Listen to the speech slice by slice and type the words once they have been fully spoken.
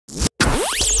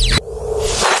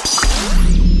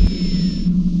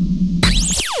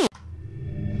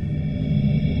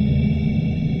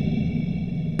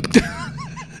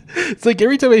It's like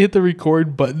every time I hit the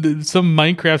record button, some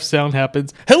Minecraft sound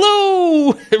happens.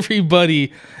 Hello,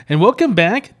 everybody, and welcome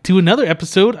back to another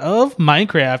episode of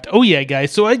Minecraft. Oh yeah,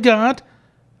 guys, so I got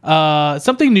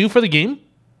something new for the game.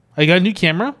 I got a new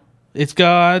camera. It's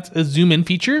got a zoom in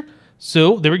feature.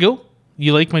 So there we go.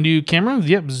 You like my new camera?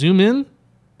 Yep, zoom in,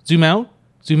 zoom out,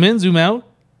 zoom in, zoom out,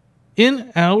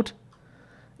 in, out,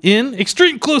 in,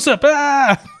 extreme close up.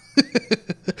 Ah!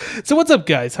 So what's up,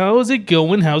 guys? How's it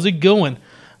going?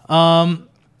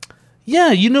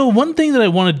 Yeah, you know, one thing that I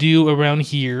want to do around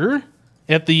here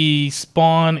at the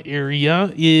spawn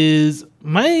area is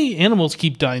my animals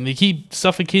keep dying. They keep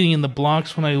suffocating in the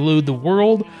blocks when I load the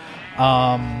world.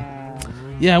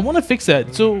 Yeah, I want to fix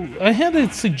that. So I had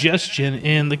a suggestion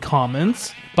in the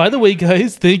comments. By the way,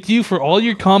 guys, thank you for all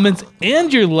your comments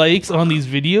and your likes on these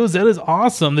videos. That is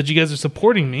awesome that you guys are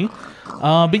supporting me.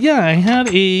 But yeah, I had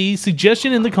a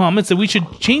suggestion in the comments that we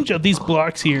should change out these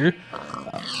blocks here.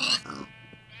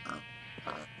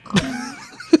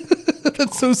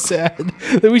 That's so sad.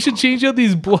 That we should change out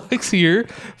these blocks here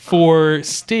for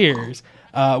stairs.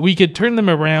 We could turn them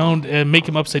around and make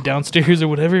them upside down stairs or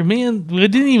whatever. Man, I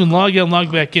didn't even log out and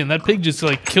log back in. That pig just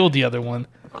like killed the other one.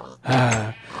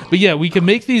 But yeah, we can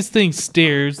make these things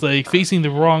stairs like facing the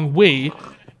wrong way.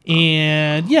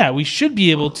 And yeah, we should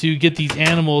be able to get these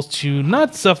animals to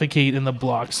not suffocate in the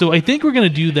block. So I think we're going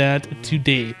to do that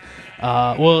today.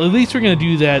 Well, at least we're going to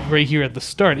do that right here at the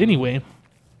start anyway.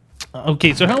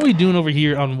 Okay, so how are we doing over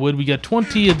here on wood? We got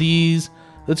 20 of these.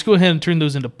 Let's go ahead and turn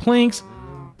those into planks.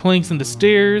 Planks into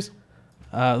stairs.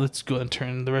 Let's go ahead and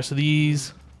turn the rest of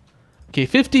these. Okay,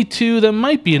 52. That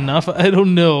might be enough. I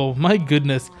don't know. My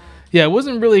goodness. Yeah, I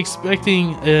wasn't really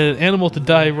expecting an animal to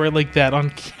die right like that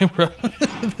on camera.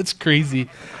 That's crazy.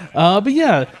 But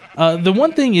yeah, the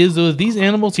one thing is, though, these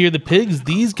animals here, the pigs,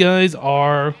 these guys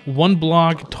are 1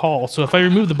 block tall. So if I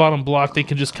remove the bottom block, they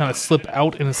can just kind of slip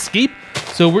out and escape.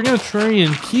 So we're going to try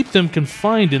and keep them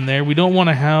confined in there. We don't want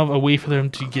to have a way for them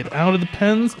to get out of the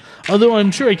pens. Although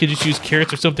I'm sure I could just use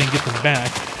carrots or something to get them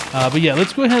back. But yeah,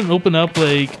 let's go ahead and open up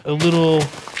like a little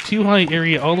too high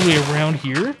area all the way around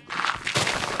here.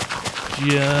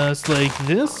 Just like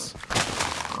this.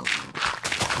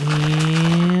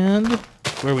 And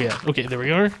where are we at? Okay, there we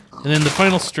are. And then the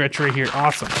final stretch right here.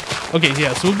 Awesome. Okay,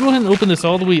 yeah, so we'll go ahead and open this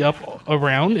all the way up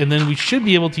around, and then we should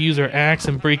be able to use our axe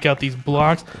and break out these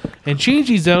blocks and change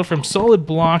these out from solid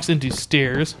blocks into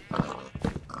stairs.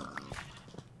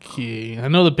 Okay, I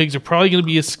know the pigs are probably going to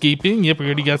be escaping. Yep, we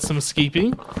already got some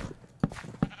escaping.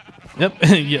 Yep,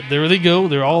 yep, there they go.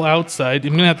 They're all outside.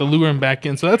 I'm going to have to lure them back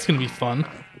in, so that's going to be fun.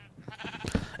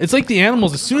 It's like the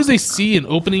animals, as soon as they see an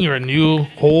opening or a new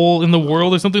hole in the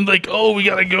world or something, like, oh, we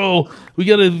gotta go. We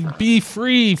gotta be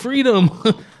free. Freedom.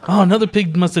 Oh, another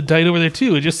pig must have died over there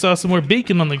too. I just saw some more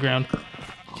bacon on the ground.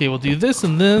 Okay, we'll do this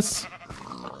and this.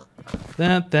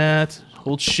 That.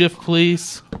 Hold shift,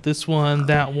 please. This one,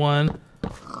 that one.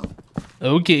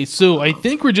 Okay, so I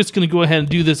think we're just gonna go ahead and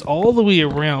do this all the way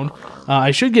around. I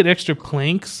should get extra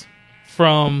planks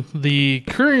from the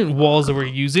current walls that we're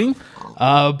using.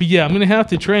 But yeah, I'm going to have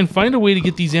to try and find a way to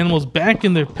get these animals back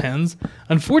in their pens.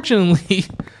 Unfortunately,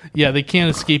 yeah, they can't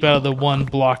escape out of the 1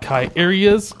 block high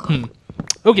areas.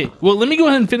 Okay, well, let me go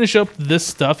ahead and finish up this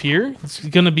stuff here. It's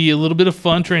going to be a little bit of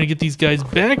fun trying to get these guys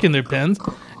back in their pens.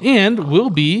 And we'll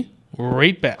be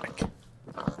right back.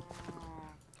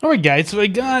 Alright, guys, so I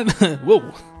got...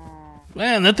 Whoa.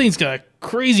 Man, that thing's got a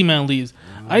crazy amount of leaves.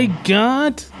 I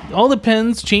got all the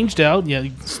pens changed out. Yeah,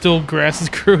 still grass is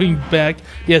growing back.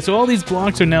 Yeah, so all these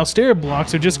blocks are now stair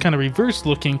blocks. They're just kind of reverse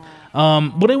looking.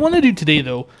 What I want to do today,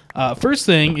 though, first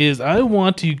thing is I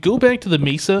want to go back to the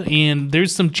mesa, and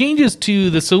there's some changes to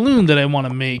the saloon that I want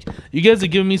to make. You guys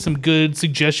have given me some good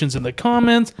suggestions in the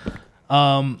comments.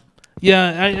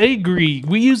 Yeah, I agree.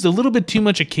 We used a little bit too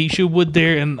much acacia wood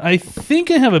there, and I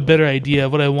think I have a better idea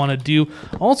of what I want to do.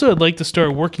 Also, I'd like to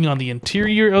start working on the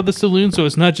interior of the saloon, so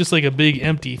it's not just like a big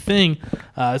empty thing.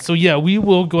 So yeah, we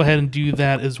will go ahead and do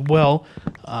that as well.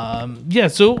 Yeah,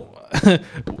 so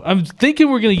I'm thinking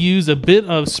we're going to use a bit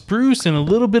of spruce and a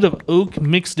little bit of oak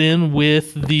mixed in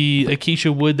with the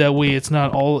acacia wood. That way it's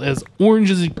not all as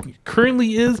orange as it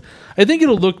currently is. I think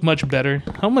it'll look much better.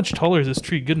 How much taller is this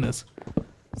tree? Goodness.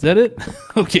 Is that it?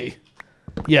 Okay.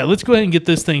 Yeah, let's go ahead and get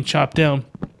this thing chopped down.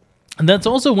 And that's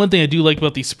also one thing I do like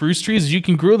about these spruce trees is you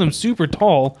can grow them super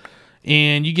tall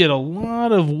and you get a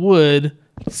lot of wood.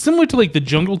 Similar to like the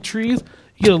jungle trees,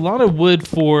 you get a lot of wood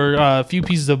for a few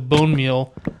pieces of bone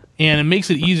meal, and it makes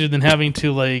it easier than having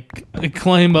to like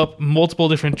climb up multiple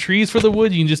different trees for the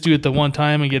wood. You can just do it the one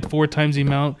time and get 4 times the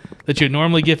amount that you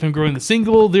normally get from growing the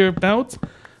single thereabouts.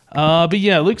 But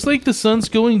yeah, it looks like the sun's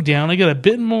going down. I got a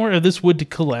bit more of this wood to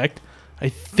collect. I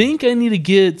think I need to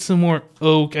get some more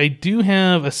oak. I do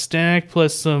have a stack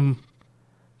plus some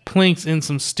planks and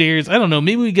some stairs. I don't know.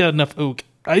 Maybe we got enough oak.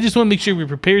 I just want to make sure we're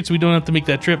prepared so we don't have to make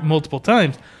that trip multiple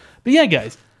times. But yeah,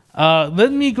 guys,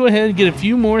 let me go ahead and get a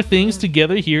few more things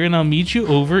together here, and I'll meet you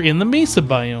over in the Mesa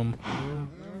biome.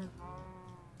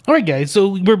 Alright guys,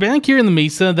 so we're back here in the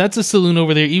Mesa. That's a saloon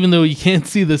over there, even though you can't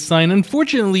see the sign.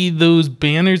 Unfortunately, those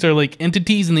banners are like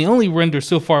entities and they only render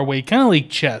so far away, kind of like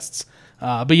chests.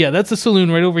 But yeah, that's a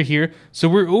saloon right over here. So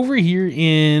we're over here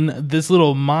in this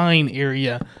little mine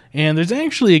area, and there's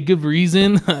actually a good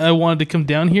reason I wanted to come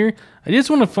down here. I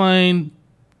just want to find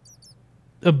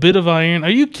a bit of iron. Are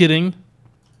you kidding?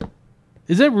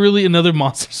 Is that really another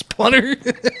monster spawner?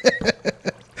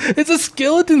 It's a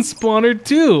skeleton spawner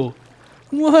too.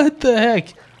 What the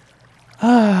heck?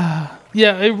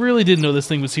 Yeah, I really didn't know this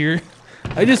thing was here.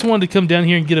 I just wanted to come down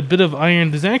here and get a bit of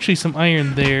iron. There's actually some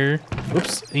iron there.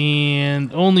 Whoops.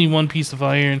 And only one piece of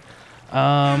iron.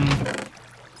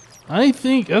 I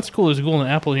think... That's cool. There's a golden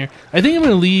apple here. I think I'm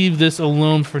going to leave this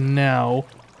alone for now.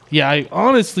 Yeah, I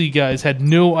honestly, guys, had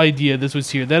no idea this was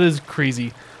here. That is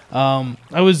crazy. I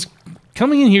was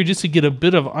coming in here just to get a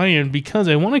bit of iron because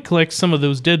I want to collect some of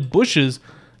those dead bushes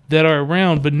that are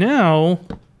around, but now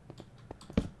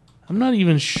I'm not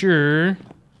even sure.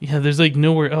 Yeah, there's like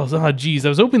nowhere else. Ah, geez, I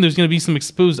was hoping there's gonna be some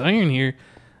exposed iron here.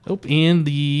 Oh, and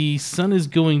the sun is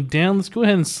going down. Let's go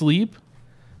ahead and sleep.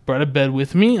 Brought a bed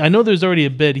with me. I know there's already a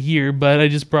bed here, but I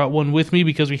just brought one with me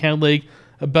because we had like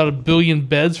about 1 billion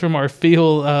beds from our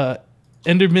fail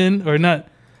Enderman, or not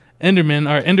Enderman,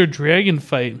 our Ender Dragon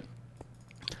fight.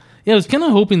 Yeah, I was kind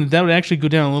of hoping that would actually go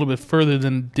down a little bit further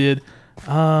than it did.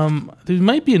 There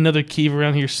might be another cave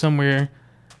around here somewhere.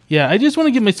 Yeah, I just want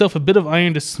to get myself a bit of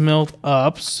iron to smelt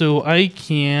up so I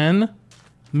can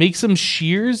make some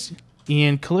shears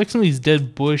and collect some of these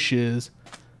dead bushes.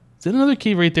 Is that another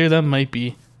cave right there? That might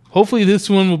be. Hopefully this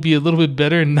one will be a little bit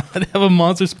better and not have a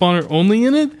monster spawner only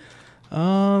in it.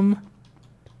 Oh,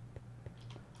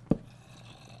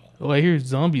 I hear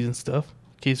zombies and stuff.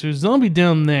 Okay, so there's a zombie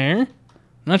down there. I'm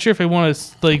not sure if I want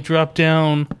to like drop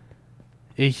down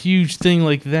a huge thing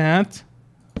like that.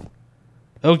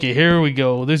 Okay, here we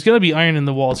go. There's gonna be iron in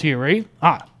the walls here, right?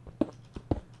 Ah,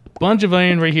 bunch of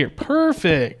iron right here.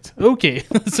 Perfect. Okay,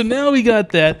 so now we got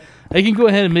that. I can go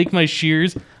ahead and make my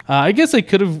shears. I guess I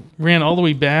could have ran all the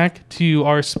way back to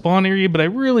our spawn area, but I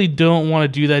really don't want to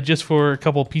do that just for a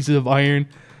couple pieces of iron.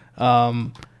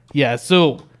 Yeah,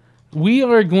 so we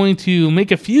are going to make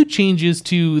a few changes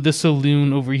to the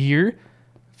saloon over here.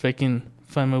 If I can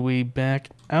find my way back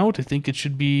out, I think it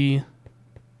should be,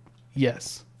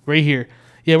 yes, right here.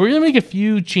 Yeah, we're going to make a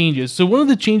few changes. So one of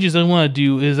the changes I want to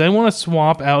do is I want to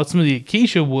swap out some of the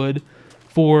acacia wood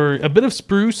for a bit of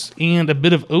spruce and a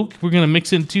bit of oak. We're going to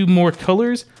mix in 2 more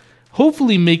colors.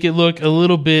 Hopefully make it look a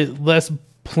little bit less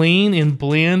plain and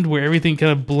bland where everything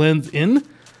kind of blends in.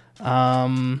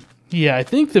 Yeah, I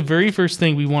think the very first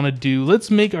thing we want to do,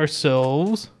 let's make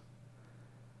ourselves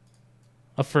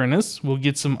a furnace. We'll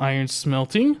get some iron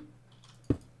smelting.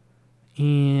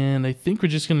 And I think we're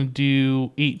just going to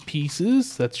do 8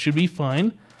 pieces. That should be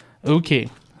fine. Okay,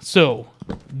 so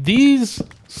these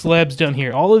slabs down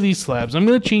here, all of these slabs, I'm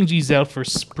going to change these out for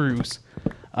spruce.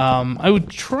 I would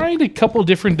try a couple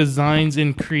different designs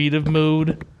in creative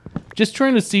mode, just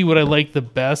trying to see what I like the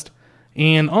best.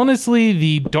 And honestly,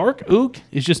 the dark oak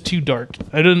is just too dark.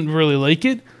 I didn't really like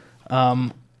it.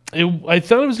 I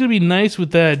thought it was going to be nice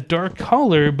with that dark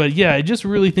color, but yeah, I just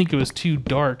really think it was too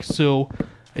dark. So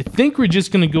I think we're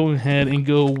just going to go ahead and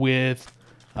go with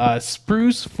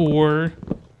spruce for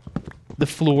the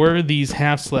floor, these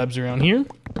half slabs around here.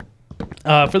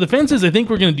 For the fences, I think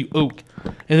we're going to do oak.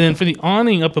 And then for the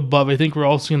awning up above, I think we're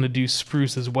also going to do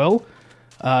spruce as well.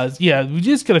 Yeah, we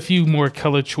just got a few more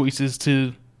color choices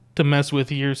to mess with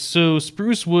here. So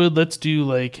spruce wood, let's do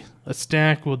like a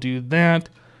stack. We'll do that.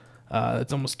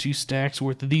 That's almost 2 stacks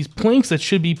worth of these planks. That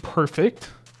should be perfect.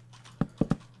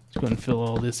 Let's go ahead and fill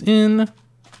all this in.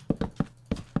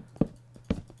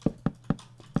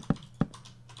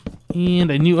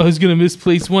 And I knew I was going to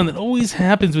misplace one. That always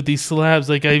happens with these slabs.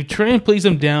 Like, I try and place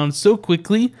them down so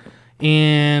quickly,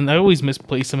 and I always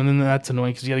misplace them, and then that's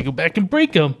annoying because you got to go back and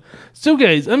break them. So,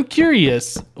 guys, I'm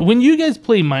curious. When you guys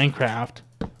play Minecraft,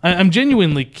 I'm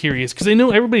genuinely curious because I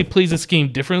know everybody plays this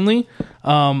game differently.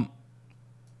 Why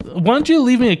don't you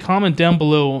leave me a comment down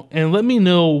below and let me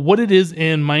know what it is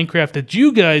in Minecraft that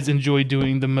you guys enjoy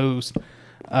doing the most.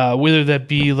 Whether that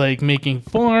be like making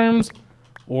farms,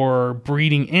 or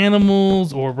breeding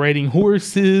animals, or riding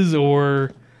horses,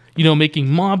 or, you know,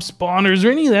 making mob spawners, or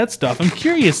any of that stuff. I'm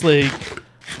curious, like,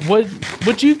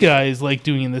 what you guys like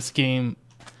doing in this game.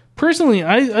 personally,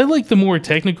 I like the more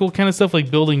technical kind of stuff, like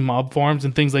building mob farms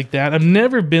and things like that. I've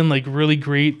never been like really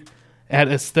great at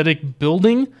aesthetic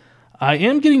building. I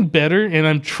am getting better, and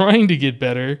I'm trying to get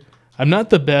better. I'm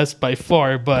not the best by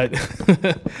far, but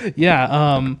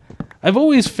yeah, I've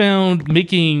always found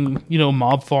making, you know,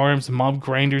 mob farms and mob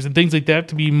grinders and things like that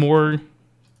to be more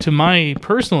to my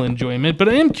personal enjoyment. But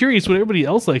I am curious what everybody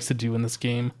else likes to do in this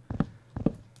game,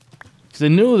 because I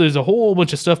know there's a whole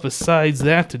bunch of stuff besides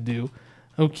that to do.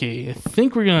 Okay, I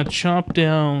think we're gonna chop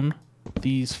down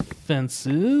these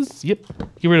fences. Yep,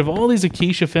 get rid of all these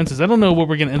acacia fences. I don't know what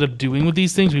we're gonna end up doing with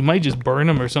these things. We might just burn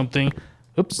them or something.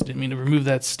 Oops, didn't mean to remove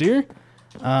that stair.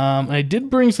 I did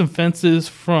bring some fences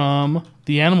from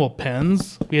the animal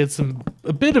pens. We had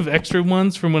a bit of extra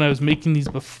ones from when I was making these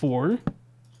before.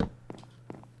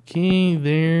 Okay,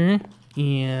 there,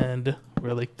 and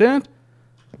we're like that.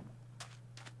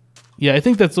 Yeah, I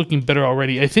think that's looking better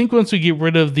already. I think once we get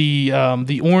rid of the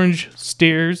orange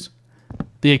stairs,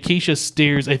 the acacia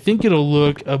stairs, I think it'll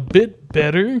look a bit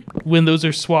better when those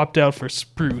are swapped out for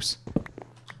spruce.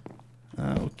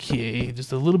 Okay,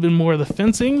 just a little bit more of the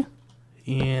fencing,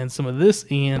 and some of this,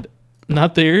 and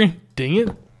not there, dang it.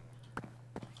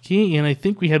 Okay, and I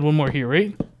think we had one more here,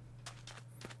 right?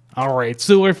 Alright,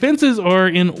 so our fences are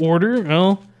in order.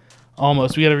 Well,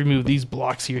 almost. We gotta remove these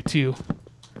blocks here, too.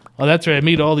 Oh, that's right, I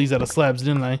made all these out of slabs,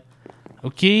 didn't I?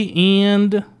 Okay,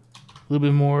 and a little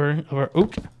bit more of our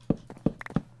oak.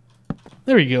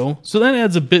 There we go. So that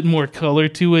adds a bit more color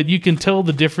to it. You can tell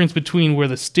the difference between where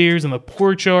the stairs and the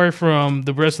porch are from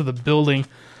the rest of the building.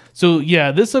 So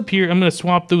yeah, this up here, I'm going to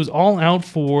swap those all out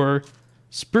for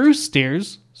spruce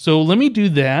stairs. So let me do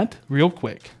that real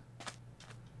quick.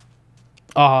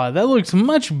 Ah, that looks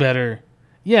much better.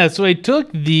 Yeah, so I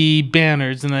took the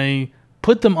banners and I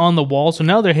put them on the wall. So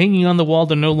now they're hanging on the wall.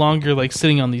 They're no longer like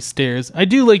sitting on these stairs. I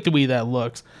do like the way that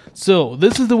looks. So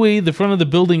this is the way the front of the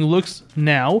building looks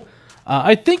now.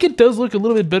 I think it does look a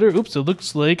little bit better. Oops, it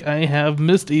looks like I have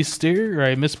missed a stair, or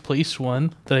I misplaced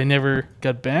one that I never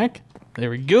got back. There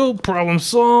we go, problem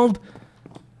solved.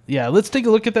 Yeah, let's take a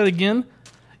look at that again.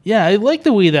 Yeah, I like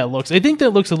the way that looks. I think that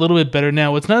looks a little bit better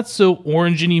now. It's not so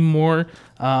orange anymore.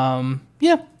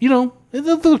 Yeah, you know, it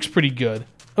looks pretty good.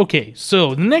 Okay,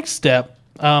 so the next step,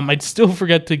 I still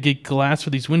forgot to get glass for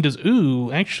these windows. Ooh,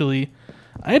 actually,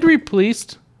 I had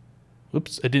replaced...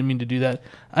 Oops, I didn't mean to do that.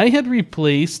 I had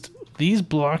replaced these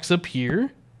blocks up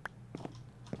here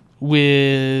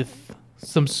with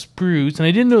some spruce, and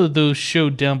I didn't know that those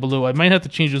showed down below. I might have to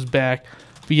change those back.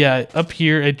 But yeah, up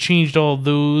here I changed all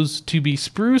those to be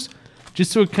spruce,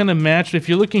 just so it kind of matched. If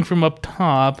you're looking from up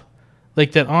top,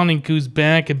 like that awning goes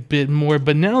back a bit more.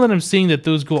 But now that I'm seeing that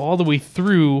those go all the way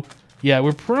through, yeah,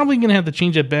 we're probably going to have to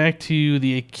change that back to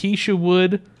the acacia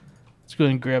wood. Let's go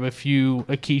ahead and grab a few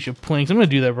acacia planks. I'm going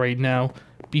to do that right now.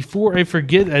 Before I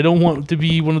forget, I don't want it to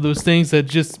be one of those things that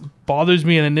just bothers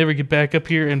me and I never get back up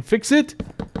here and fix it.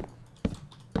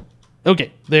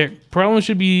 Okay, there. Problem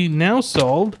should be now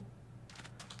solved.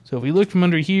 So if we look from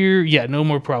under here, yeah, no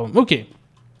more problem. Okay,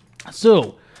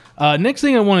 so next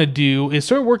thing I want to do is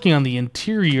start working on the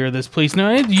interior of this place. Now,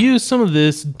 I had used some of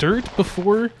this dirt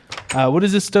before. What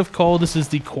is this stuff called? This is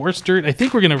the coarse dirt. I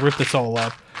think we're going to rip this all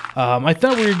up. I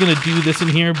thought we were going to do this in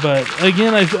here, but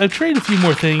again, I've tried a few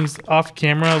more things off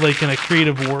camera, like in a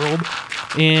creative world,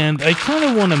 and I kind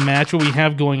of want to match what we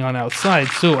have going on outside.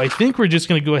 So I think we're just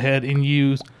going to go ahead and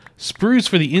use spruce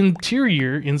for the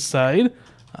interior inside.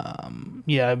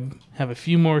 Yeah, I have a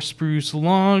few more spruce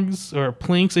logs, or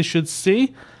planks, I should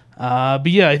say. But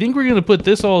yeah, I think we're going to put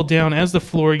this all down as the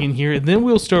flooring in here, and then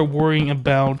we'll start worrying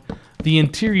about the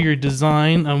interior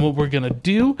design on what we're going to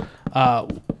do.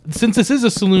 Since this is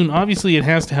a saloon, obviously it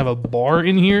has to have a bar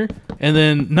in here, and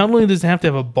then not only does it have to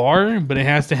have a bar, but it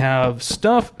has to have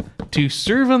stuff to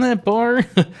serve on that bar,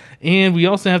 and we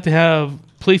also have to have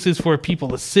places for people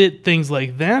to sit, things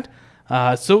like that.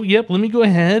 So yep, let me go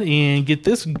ahead and get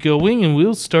this going, and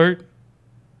we'll start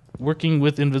working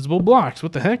with invisible blocks.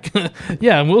 What the heck?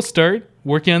 Yeah, and we'll start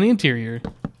working on the interior.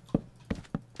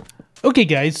 Okay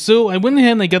guys, so I went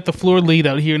ahead and I got the floor laid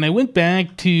out here, and I went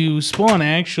back to spawn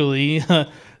actually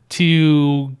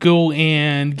to go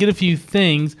and get a few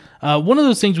things. One of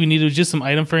those things we needed was just some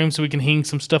item frames so we can hang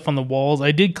some stuff on the walls.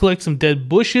 I did collect some dead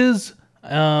bushes.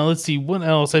 Let's see, what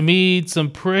else? I made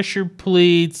some pressure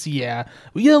plates. Yeah,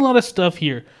 we got a lot of stuff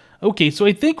here. Okay, so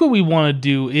I think what we want to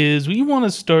do is we want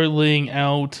to start laying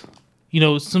out, you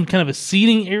know, some kind of a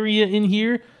seating area in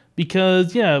here.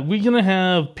 Because, yeah, we're going to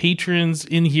have patrons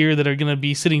in here that are going to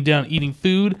be sitting down eating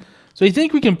food. So I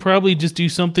think we can probably just do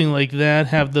something like that.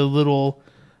 Have the little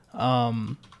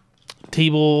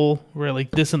table right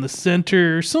like this in the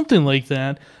center, or something like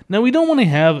that. Now, we don't want to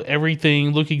have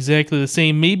everything look exactly the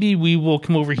same. Maybe we will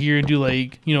come over here and do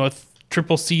like, you know, a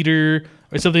triple seater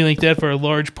or something like that for a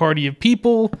large party of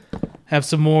people. Have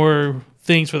some more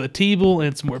things for the table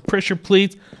and some more pressure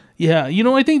plates. Yeah, you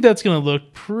know, I think that's going to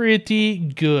look pretty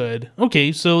good.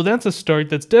 Okay, so that's a start.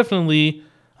 That's definitely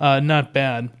not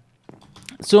bad.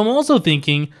 So I'm also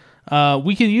thinking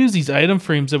we can use these item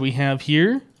frames that we have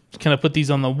here, kind of put these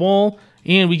on the wall,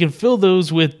 and we can fill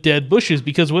those with dead bushes,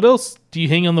 because what else do you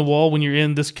hang on the wall when you're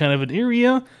in this kind of an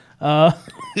area?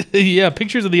 Yeah,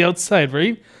 pictures of the outside,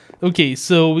 right? Okay,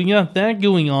 so we got that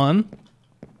going on.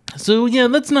 So yeah,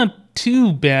 that's not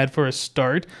too bad for a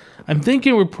start. I'm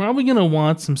thinking we're probably going to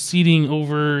want some seating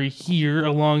over here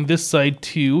along this side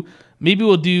too. Maybe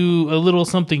we'll do a little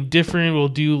something different. We'll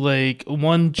do like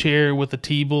one chair with a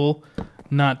table,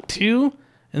 not two.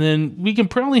 And then we can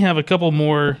probably have a couple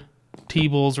more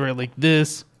tables right like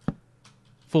this.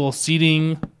 Full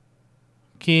seating.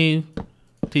 Okay.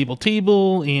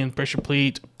 Table, and pressure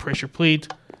plate.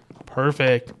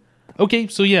 Perfect. Okay,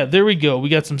 so yeah, there we go. We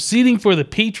got some seating for the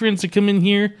patrons to come in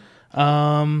here.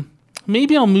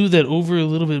 Maybe I'll move that over a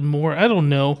little bit more. I don't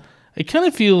know. I kind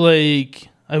of feel like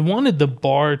I wanted the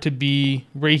bar to be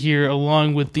right here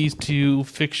along with these two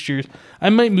fixtures. I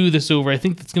might move this over. I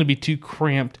think that's going to be too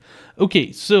cramped.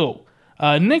 Okay, so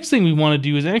next thing we want to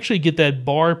do is actually get that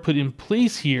bar put in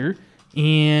place here.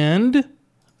 And I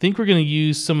think we're going to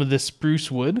use some of this spruce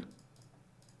wood.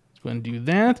 Let's go ahead and do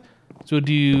that. So we'll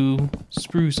do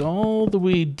spruce all the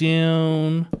way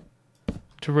down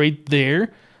to right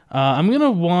there. I'm going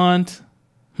to want...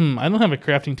 I don't have a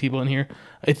crafting table in here.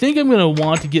 I think I'm going to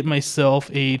want to get myself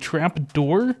a trap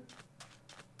door.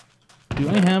 Do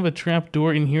I have a trap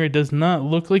door in here? It does not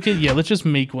look like it. Yeah, let's just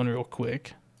make one real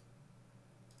quick.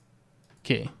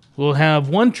 Okay, we'll have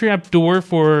one trap door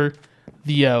for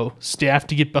the staff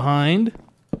to get behind.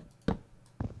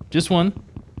 Just one.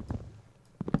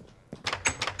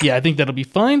 Yeah, I think that'll be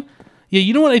fine. Yeah,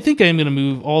 you know what? I think I'm going to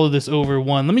move all of this over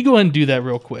one. Let me go ahead and do that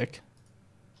real quick.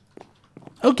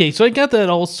 Okay, so I got that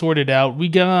all sorted out. We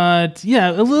got, yeah,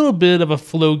 a little bit of a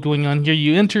flow going on here.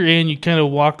 You enter in, you kind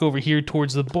of walk over here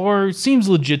towards the bar. Seems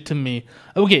legit to me.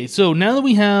 Okay, so now that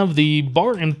we have the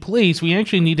bar in place, we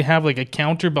actually need to have like a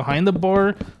counter behind the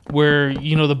bar where,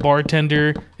 you know, the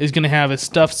bartender is going to have his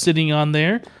stuff sitting on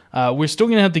there. We're still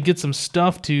going to have to get some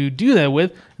stuff to do that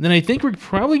with. And then I think we're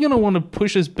probably going to want to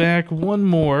push us back one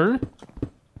more.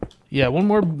 Yeah, one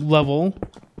more level.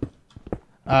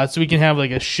 So we can have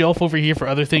like a shelf over here for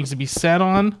other things to be sat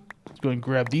on. Let's go and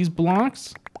grab these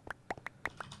blocks.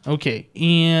 Okay,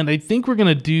 and I think we're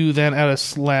going to do that out of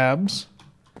slabs.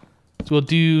 So we'll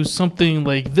do something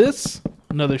like this.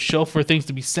 Another shelf for things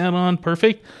to be sat on.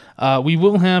 Perfect. We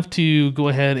will have to go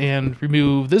ahead and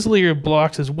remove this layer of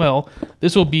blocks as well.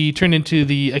 This will be turned into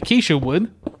the acacia wood.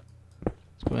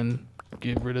 Let's go ahead and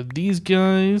get rid of these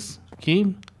guys.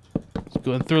 Okay. Let's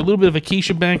go ahead and throw a little bit of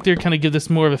acacia back there, kind of give this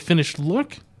more of a finished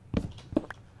look.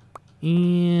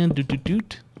 And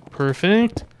doot.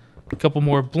 Perfect. A couple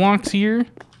more blocks here.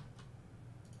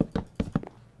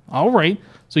 All right.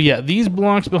 So yeah, these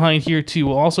blocks behind here too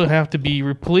will also have to be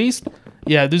replaced.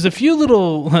 Yeah, there's a few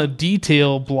little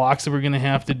detail blocks that we're going to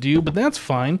have to do, but that's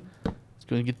fine. Let's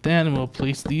go and get that, and we'll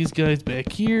place these guys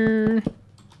back here.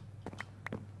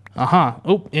 Aha.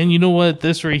 Oh, and you know what?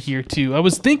 This right here, too. I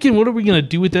was thinking, what are we going to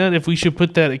do with that? If we should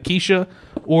put that acacia,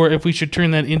 or if we should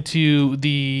turn that into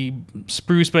the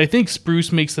spruce. But I think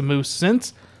spruce makes the most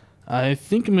sense. I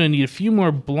think I'm going to need a few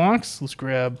more blocks. Let's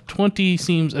grab 20.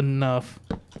 Seems enough.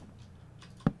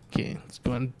 Okay, let's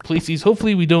go ahead and place these.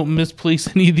 Hopefully we don't misplace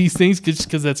any of these things, just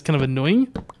because that's kind of annoying.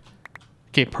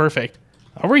 Okay, perfect.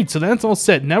 All right, so that's all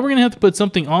set. Now we're going to have to put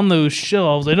something on those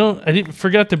shelves. I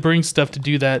forgot to bring stuff to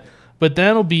do that. But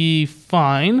that'll be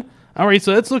fine. All right,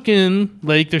 so that's looking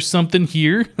like there's something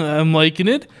here. I'm liking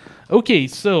it. Okay,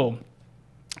 so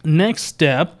next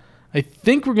step, I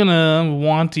think we're going to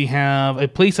want to have a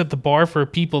place at the bar for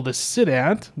people to sit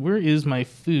at. Where is my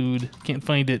food? Can't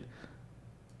find it.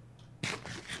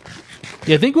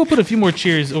 Yeah, I think we'll put a few more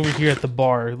chairs over here at the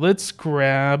bar. Let's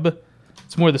grab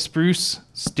some more of the spruce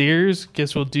stairs.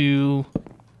 Guess we'll do...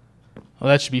 Oh,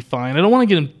 that should be fine. I don't want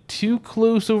to get them too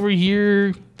close over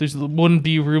here. There wouldn't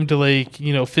be room to, like,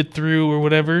 you know, fit through or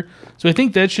whatever. So I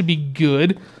think that should be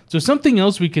good. So something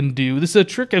else we can do. This is a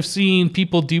trick I've seen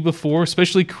people do before,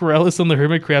 especially Corellis on the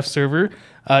Hermitcraft server.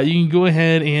 You can go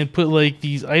ahead and put, like,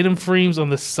 these item frames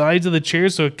on the sides of the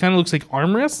chairs so it kind of looks like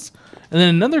armrests. And then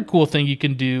another cool thing you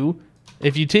can do,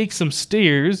 if you take some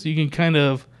stairs, you can kind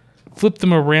of flip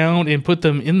them around and put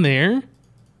them in there.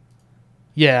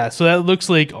 Yeah, so that looks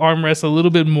like armrest a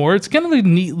little bit more. It's kind of a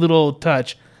neat little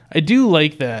touch. I do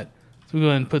like that. So we'll go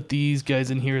ahead and put these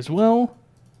guys in here as well.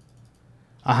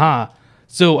 Aha.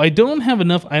 So I don't have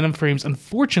enough item frames,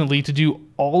 unfortunately, to do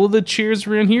all of the chairs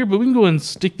around here, but we can go ahead and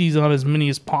stick these on as many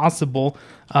as possible.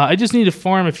 I just need to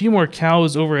farm a few more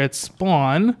cows over at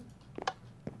spawn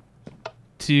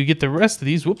to get the rest of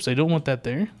these. Whoops, I don't want that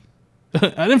there.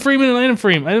 Item frame in an item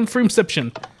frame. Item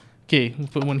frameception. Okay, we'll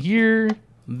put one here,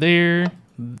 there.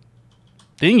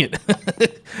 Dang it.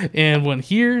 And one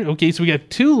here. Okay, so we got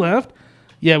 2 left.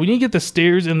 Yeah, we need to get the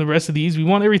stairs and the rest of these. We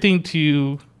want everything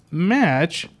to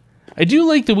match. I do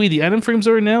like the way the item frames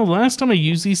are now. Last time I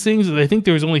used these things, I think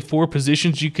there was only 4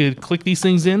 positions you could click these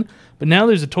things in. But now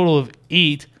there's a total of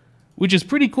 8, which is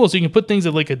pretty cool. So you can put things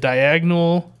at like a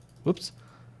diagonal. Whoops.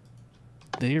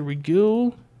 There we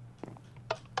go.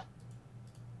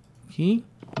 Okay,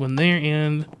 one there,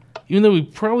 and even though we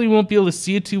probably won't be able to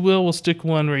see it too well, we'll stick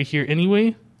one right here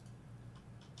anyway.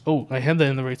 Oh, I had that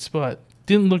in the right spot.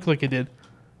 Didn't look like I did.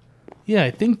 Yeah,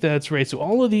 I think that's right. So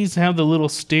all of these have the little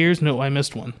stairs. No, I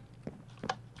missed one.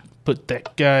 Put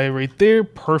that guy right there.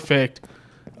 Perfect.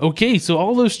 Okay, so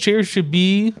all those chairs should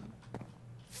be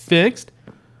fixed.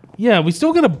 Yeah, we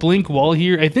still got a blank wall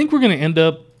here. I think we're going to end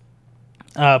up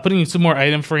putting some more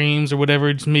item frames or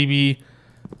whatever, just maybe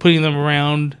putting them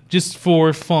around just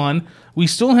for fun. We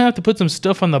still have to put some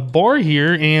stuff on the bar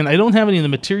here, and I don't have any of the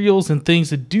materials and things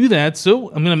to do that, so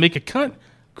I'm going to make a cut,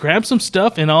 grab some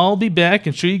stuff, and I'll be back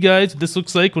and show you guys what this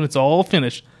looks like when it's all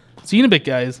finished. See you in a bit,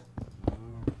 guys.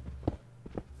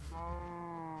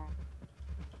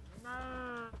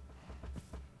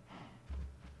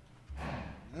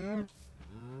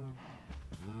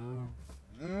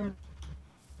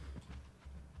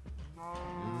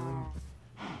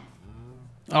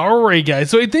 Alright guys,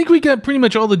 so I think we got pretty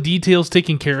much all the details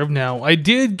taken care of now. I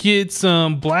did get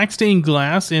some black stained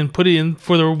glass and put it in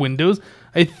for the windows.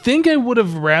 I think I would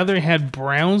have rather had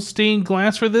brown stained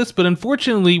glass for this, but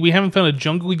unfortunately we haven't found a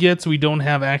jungle yet, so we don't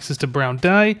have access to brown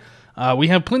dye. We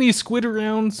have plenty of squid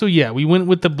around, so yeah, we went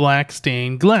with the black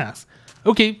stained glass.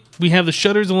 Okay, we have the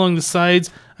shutters along the sides.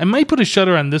 I might put a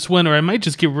shutter on this one, or I might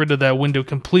just get rid of that window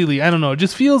completely. I don't know, it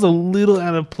just feels a little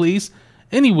out of place.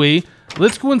 Anyway,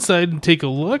 let's go inside and take a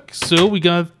look. So we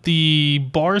got the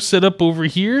bar set up over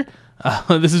here.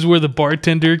 This is where the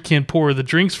bartender can pour the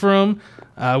drinks from.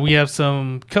 We have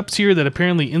some cups here that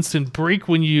apparently instant break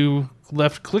when you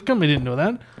left click them. I didn't know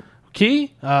that.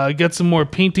 Okay, got some more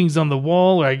paintings on the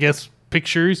wall, or I guess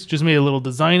pictures. Just made a little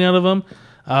design out of them.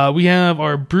 We have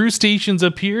our brew stations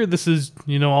up here. This is,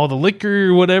 you know, all the liquor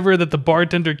or whatever that the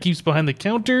bartender keeps behind the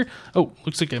counter. Oh,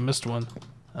 looks like I missed one.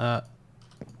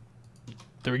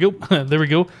 There we go. There we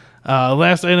go.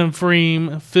 Last item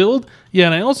frame filled. Yeah,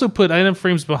 and I also put item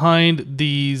frames behind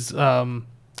these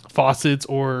faucets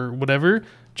or whatever,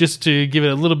 just to give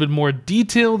it a little bit more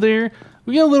detail there.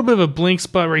 We got a little bit of a blank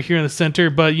spot right here in the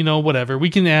center, but you know, whatever. We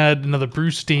can add another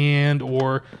brew stand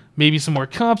or maybe some more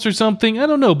cups or something. I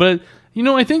don't know, but you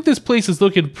know, I think this place is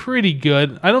looking pretty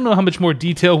good. I don't know how much more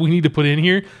detail we need to put in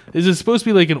here. This is supposed to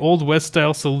be like an Old West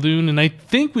style saloon, and I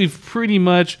think we've pretty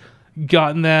much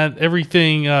gotten that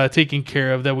everything taken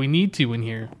care of that we need to in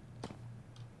here.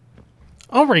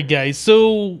 Alright guys,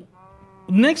 so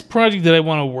next project that I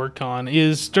want to work on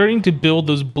is starting to build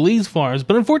those blaze farms,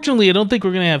 but unfortunately I don't think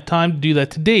we're going to have time to do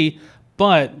that today.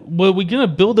 But what we're going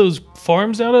to build those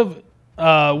farms out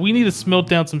of, we need to smelt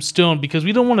down some stone, because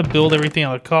we don't want to build everything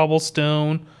out of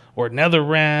cobblestone or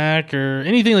netherrack or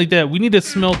anything like that. We need to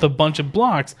smelt a bunch of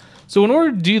blocks. So in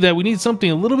order to do that, we need something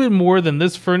a little bit more than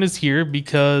this furnace here,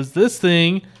 because this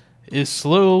thing is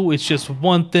slow. It's just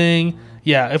one thing.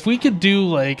 Yeah, if we could do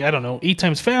like, I don't know, 8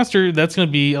 times faster, that's going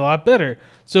to be a lot better.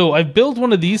 So I've built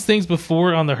one of these things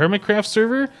before on the Hermitcraft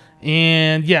server,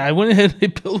 and yeah, I went ahead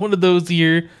and built one of those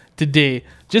here today,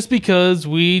 just because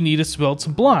we need to smelt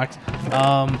some blocks.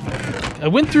 I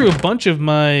went through a bunch of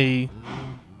my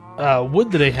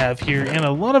wood that I have here, and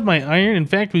a lot of my iron. In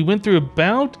fact, we went through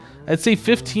about, I'd say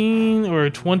 15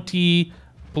 or 20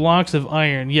 blocks of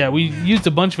iron. Yeah, we used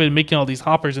a bunch of it making all these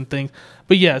hoppers and things.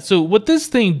 But yeah, so what this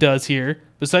thing does here,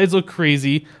 besides look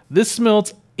crazy, this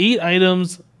smelts 8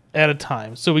 items at a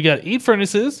time. So we got 8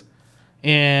 furnaces,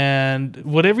 and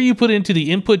whatever you put into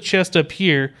the input chest up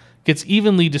here gets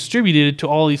evenly distributed to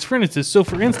all these furnaces. So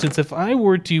for instance, if I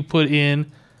were to put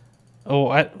in,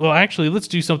 well actually, let's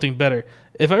do something better.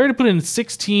 If I were to put in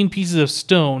 16 pieces of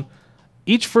stone,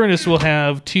 each furnace will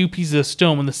have 2 pieces of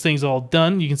stone when this thing's all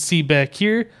done. You can see back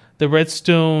here, the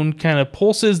redstone kind of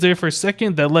pulses there for a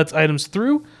second. That lets items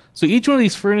through. So each one of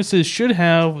these furnaces should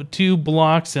have 2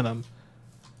 blocks in them.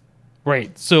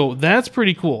 Right, so that's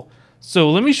pretty cool.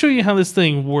 So let me show you how this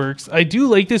thing works. I do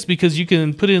like this because you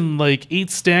can put in like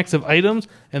 8 stacks of items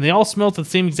and they all smelt at the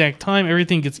same exact time.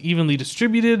 Everything gets evenly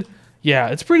distributed. Yeah,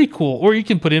 it's pretty cool. Or you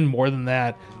can put in more than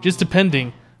that, just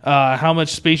depending how much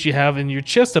space you have in your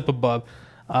chest up above.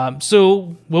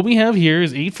 So what we have here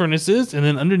is 8 furnaces, and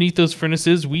then underneath those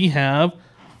furnaces we have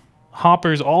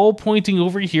hoppers all pointing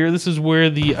over here. This is where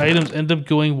the items end up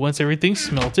going once everything's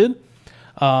smelted.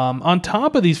 On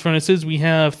top of these furnaces, we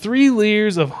have 3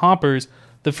 layers of hoppers.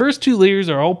 The first 2 layers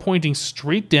are all pointing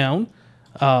straight down.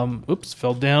 Oops,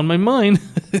 fell down my mine.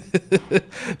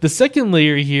 The second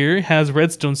layer here has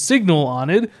redstone signal on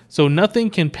it, so nothing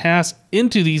can pass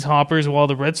into these hoppers while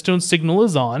the redstone signal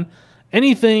is on.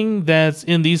 Anything that's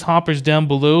in these hoppers down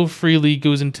below freely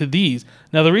goes into these.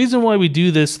 Now, the reason why we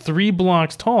do this 3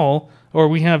 blocks tall, or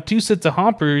we have 2 sets of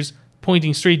hoppers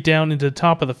pointing straight down into the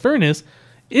top of the furnace,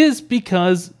 is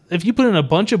because if you put in a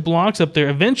bunch of blocks up there,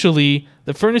 eventually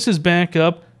the furnaces back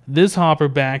up, this hopper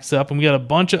backs up, and we got a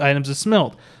bunch of items to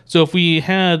smelt. So if we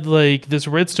had like this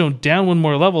redstone down 1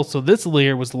 more level, so this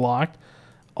layer was locked,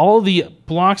 all the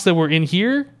blocks that were in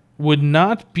here would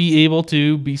not be able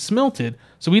to be smelted.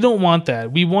 So we don't want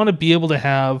that. We want to be able to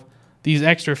have these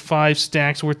extra 5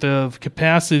 stacks worth of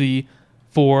capacity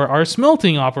for our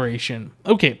smelting operation.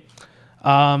 Okay.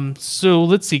 So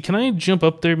let's see, can I jump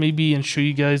up there maybe and show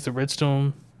you guys the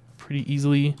redstone pretty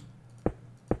easily?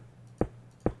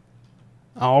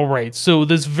 Alright, so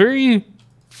this very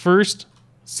first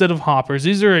set of hoppers,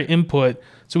 these are our input.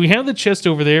 So we have the chest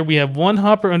over there, we have 1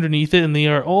 hopper underneath it, and they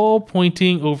are all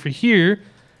pointing over here,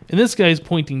 and this guy is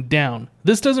pointing down.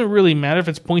 This doesn't really matter if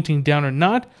it's pointing down or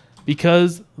not,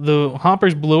 because the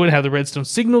hoppers below it have the redstone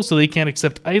signal, so they can't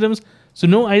accept items. So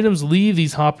no items leave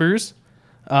these hoppers.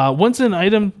 Once an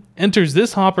item enters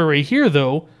this hopper right here,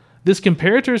 though, this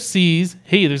comparator sees,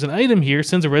 hey, there's an item here,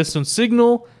 sends a redstone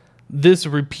signal. This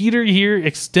repeater here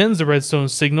extends the redstone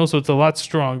signal, so it's a lot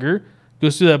stronger.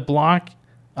 Goes through that block.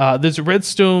 This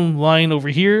redstone line over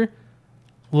here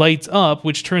lights up,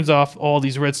 which turns off all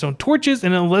these redstone torches,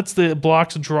 and it lets the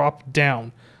blocks drop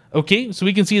down. Okay, so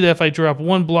we can see that if I drop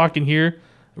 1 block in here,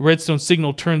 redstone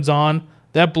signal turns on.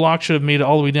 That block should have made it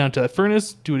all the way down to that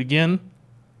furnace. Do it again.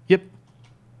 Yep.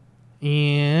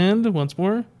 And once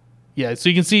more. Yeah, so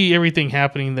you can see everything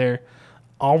happening there.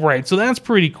 All right, so that's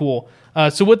pretty cool.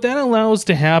 So what that allows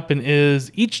to happen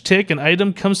is each tick an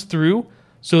item comes through.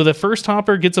 So the first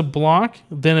hopper gets a block,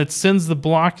 then it sends the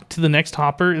block to the next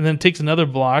hopper, and then it takes another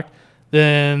block.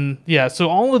 Then, yeah, so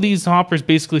all of these hoppers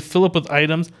basically fill up with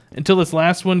items until this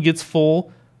last one gets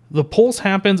full. The pulse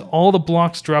happens, all the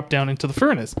blocks drop down into the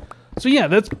furnace. So yeah,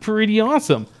 that's pretty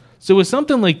awesome. So with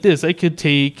something like this, I could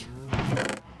take,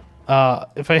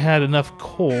 if I had enough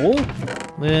coal,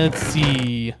 let's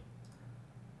see.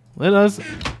 Let us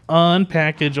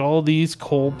unpackage all these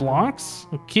coal blocks,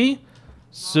 okay?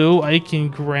 So I can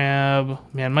grab,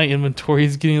 man, my inventory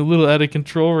is getting a little out of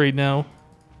control right now.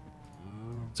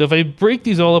 So if I break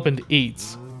these all up into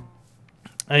 8s,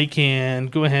 I can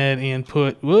go ahead and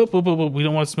put, whoop, we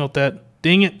don't want to smelt that.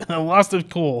 Dang it, I lost the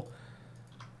coal.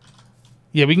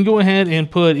 Yeah, we can go ahead and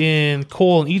put in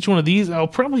coal in each one of these. I'll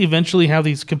probably eventually have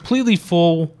these completely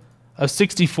full of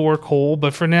 64 coal,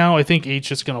 but for now, I think 8's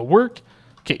just going to work.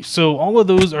 Okay, so all of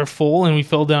those are full, and we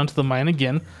fell down to the mine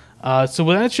again. So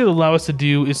what that should allow us to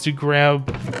do is to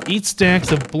grab 8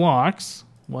 stacks of blocks.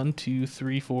 1, 2,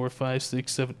 3, 4, 5,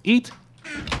 6, 7, 8.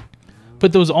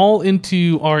 Put those all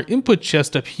into our input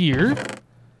chest up here.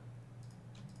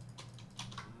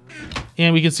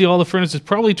 And we can see all the furnaces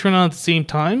probably turn on at the same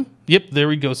time. Yep, there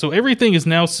we go. So everything is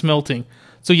now smelting.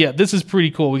 So yeah, this is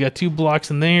pretty cool. We got 2 blocks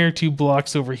in there, 2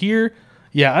 blocks over here.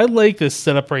 Yeah, I like this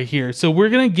setup right here. So we're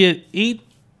going to get 8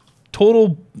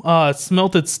 total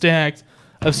smelted stacks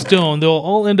of stone. They'll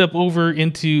all end up over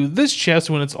into this chest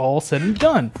when it's all said and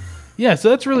done. Yeah, so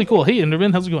that's really cool. Hey,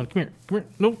 Enderman, how's it going? Come here. Come here.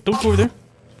 No, don't go over there.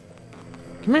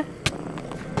 Come here.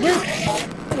 Come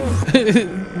here.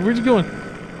 Where'd you going?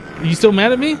 Are you still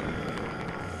mad at me?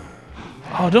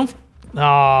 Oh, don't...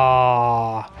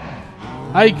 Ah,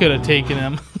 I could have taken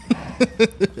him.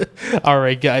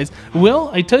 Alright guys,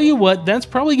 well, I tell you what, that's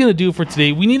probably going to do it for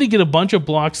today. We need to get a bunch of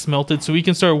blocks smelted so we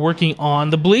can start working on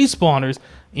the blaze spawners.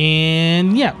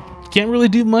 And yeah, can't really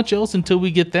do much else until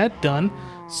we get that done.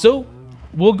 So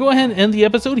we'll go ahead and end the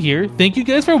episode here. Thank you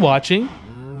guys for watching.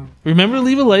 Remember to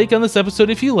leave a like on this episode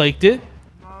if you liked it.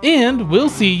 And we'll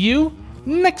see you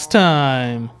next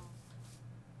time.